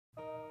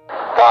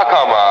Oh,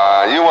 come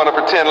on. You want to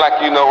pretend like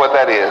you know what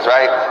that is,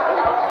 right?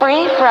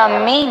 Free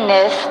from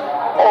meanness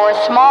or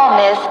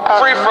smallness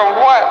of... Free from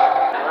what?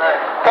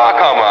 Oh,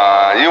 come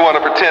on. You want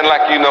to pretend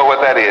like you know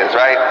what that is,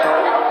 right?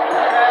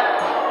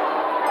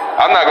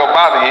 I'm not going to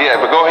bother you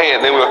yet, but go ahead,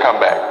 then we'll come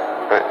back.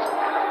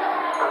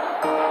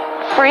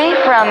 Free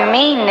from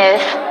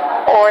meanness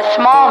or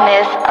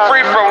smallness of...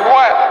 Free from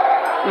what?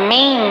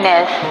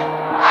 Meanness.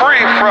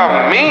 Free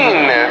from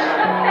meanness?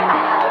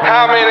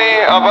 How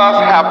many of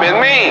us have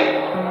been mean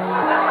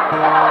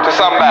to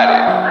somebody?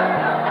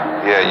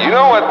 Yeah, you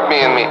know what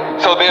mean mean.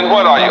 So then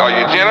what are you? Are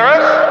you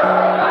generous?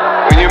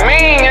 When you're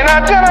mean, you're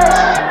not generous.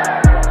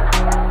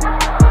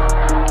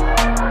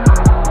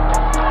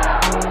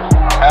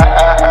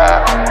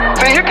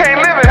 See, you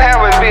can't live in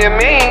heaven being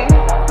mean.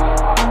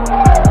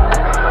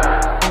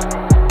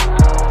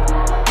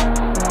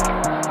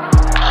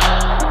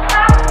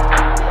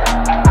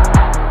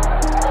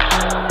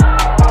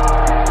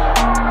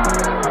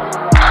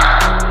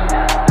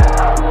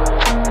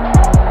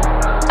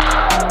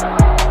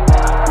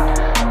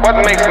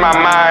 What makes my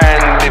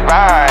mind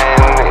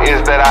divine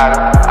is that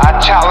I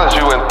challenge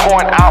you and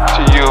point out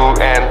to you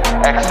and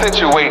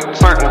accentuate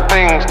certain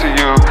things to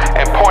you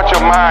and point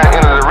your mind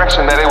in a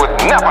direction that it would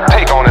never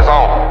take on its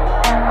own.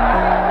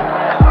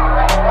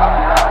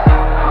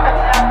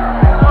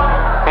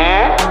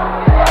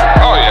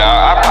 Oh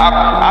yeah,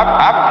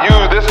 I've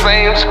used this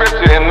same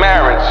scripture in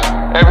marriage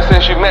ever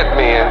since you met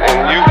me,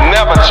 and you've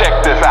never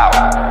checked this out.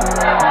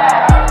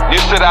 You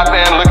sit out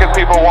there and look at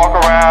people walk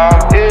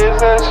around.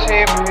 Isn't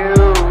she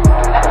beautiful?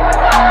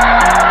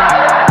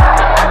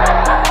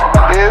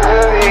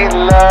 Isn't he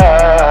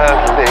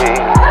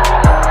lovely?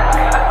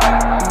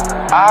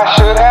 I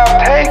should have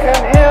taken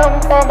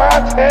him for my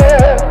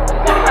test.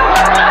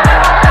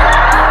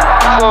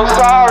 So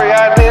sorry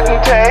I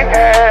didn't take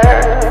her.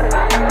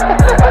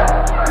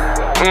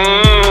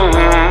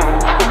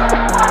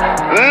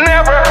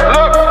 Never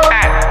look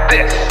at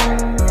this.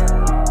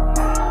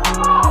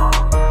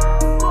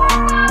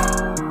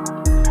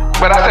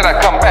 But I said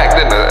I'd come back,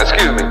 didn't I?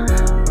 Excuse me.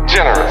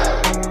 Generous.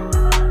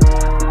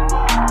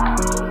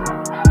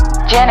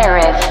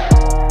 Generous.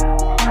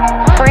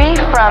 Free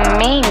from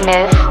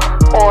meanness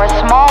or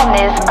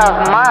smallness of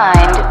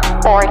mind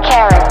or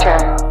character.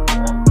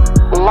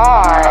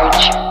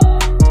 Large,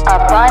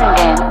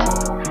 abundant,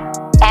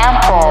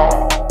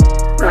 ample,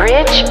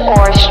 rich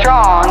or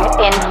strong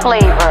in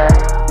flavor.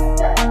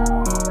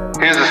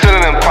 Here's a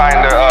synonym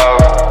finder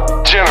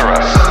of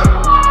generous.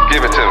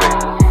 Give it to me.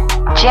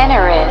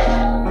 Generous,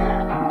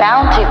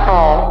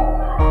 bountiful,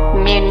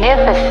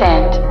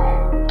 munificent,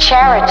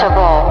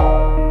 charitable,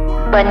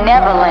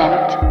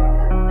 benevolent,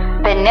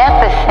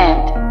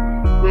 beneficent,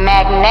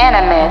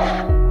 magnanimous,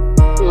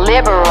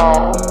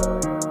 liberal,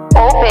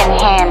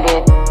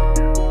 open-handed,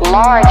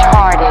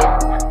 large-hearted,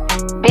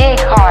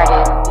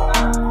 big-hearted,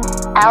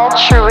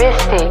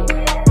 altruistic,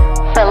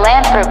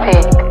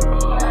 philanthropic,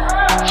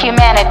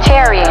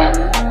 humanitarian,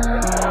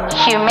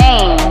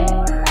 humane,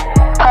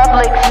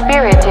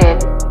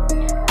 public-spirited,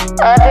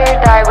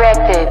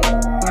 other-directed,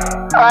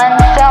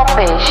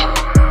 unselfish,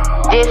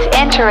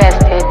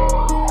 disinterested,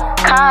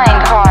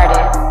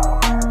 kind-hearted,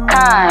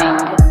 kind,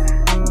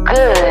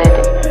 good,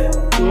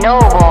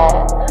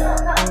 noble,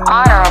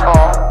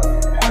 honorable,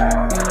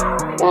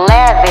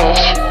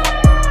 lavish,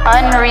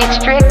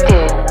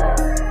 unrestricted,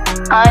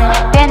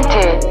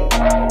 unstinted,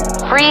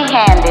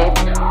 free-handed,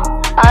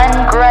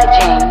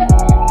 ungrudging,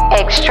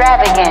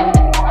 extravagant,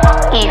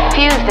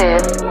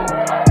 effusive,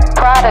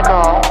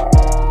 prodigal,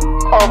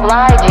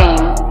 obliging,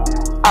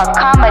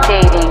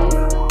 accommodating,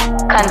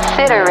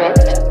 considerate,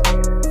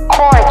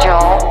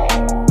 cordial,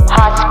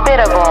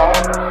 hospitable,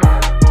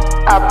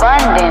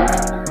 abundant,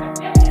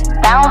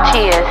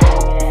 bounteous,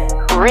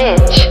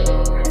 rich,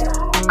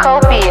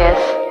 copious,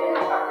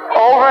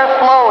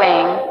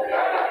 overflowing,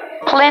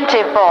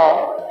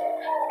 plentiful,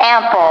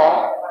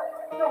 ample.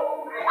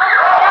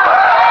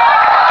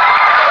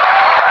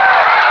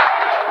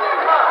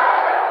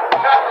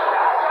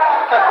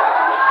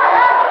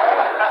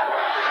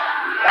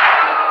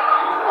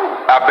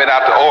 I've been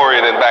out to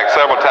Orient and back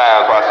several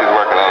times while she's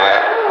working on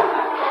that.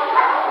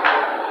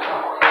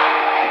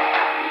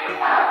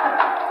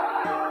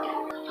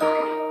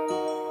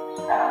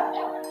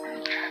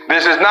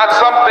 This is not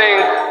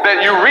something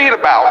that you read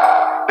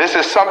about. This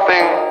is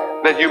something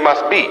that you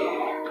must be.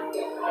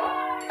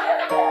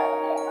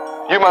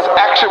 You must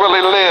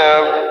actually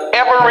live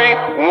every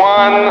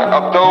one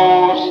of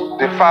those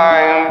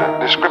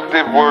defined,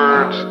 descriptive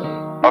words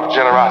of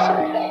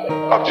generosity,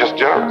 of just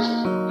generous.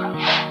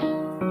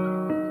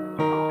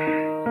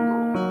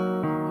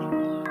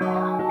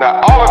 Now,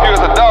 all of you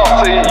as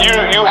adults, see,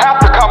 you have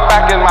to come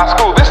back in my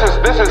school. This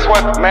is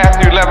what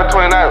Matthew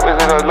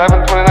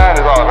 11:29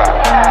 is all about.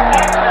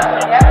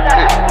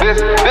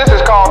 This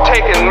is called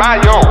taking my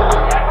yoke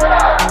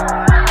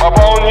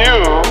upon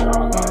you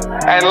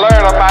and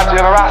learn of my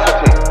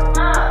generosity.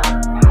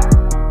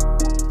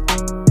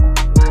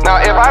 Now,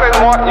 if I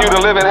didn't want you to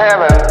live in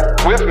heaven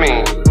with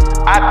me,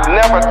 I'd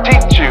never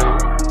teach you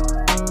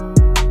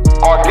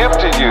or give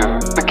to you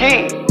the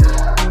key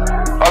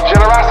of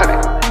generosity.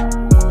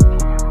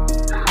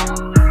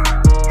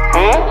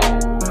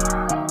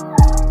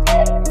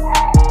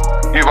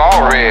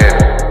 all read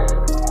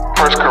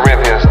 1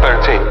 Corinthians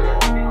 13.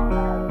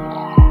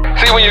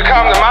 See, when you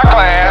come to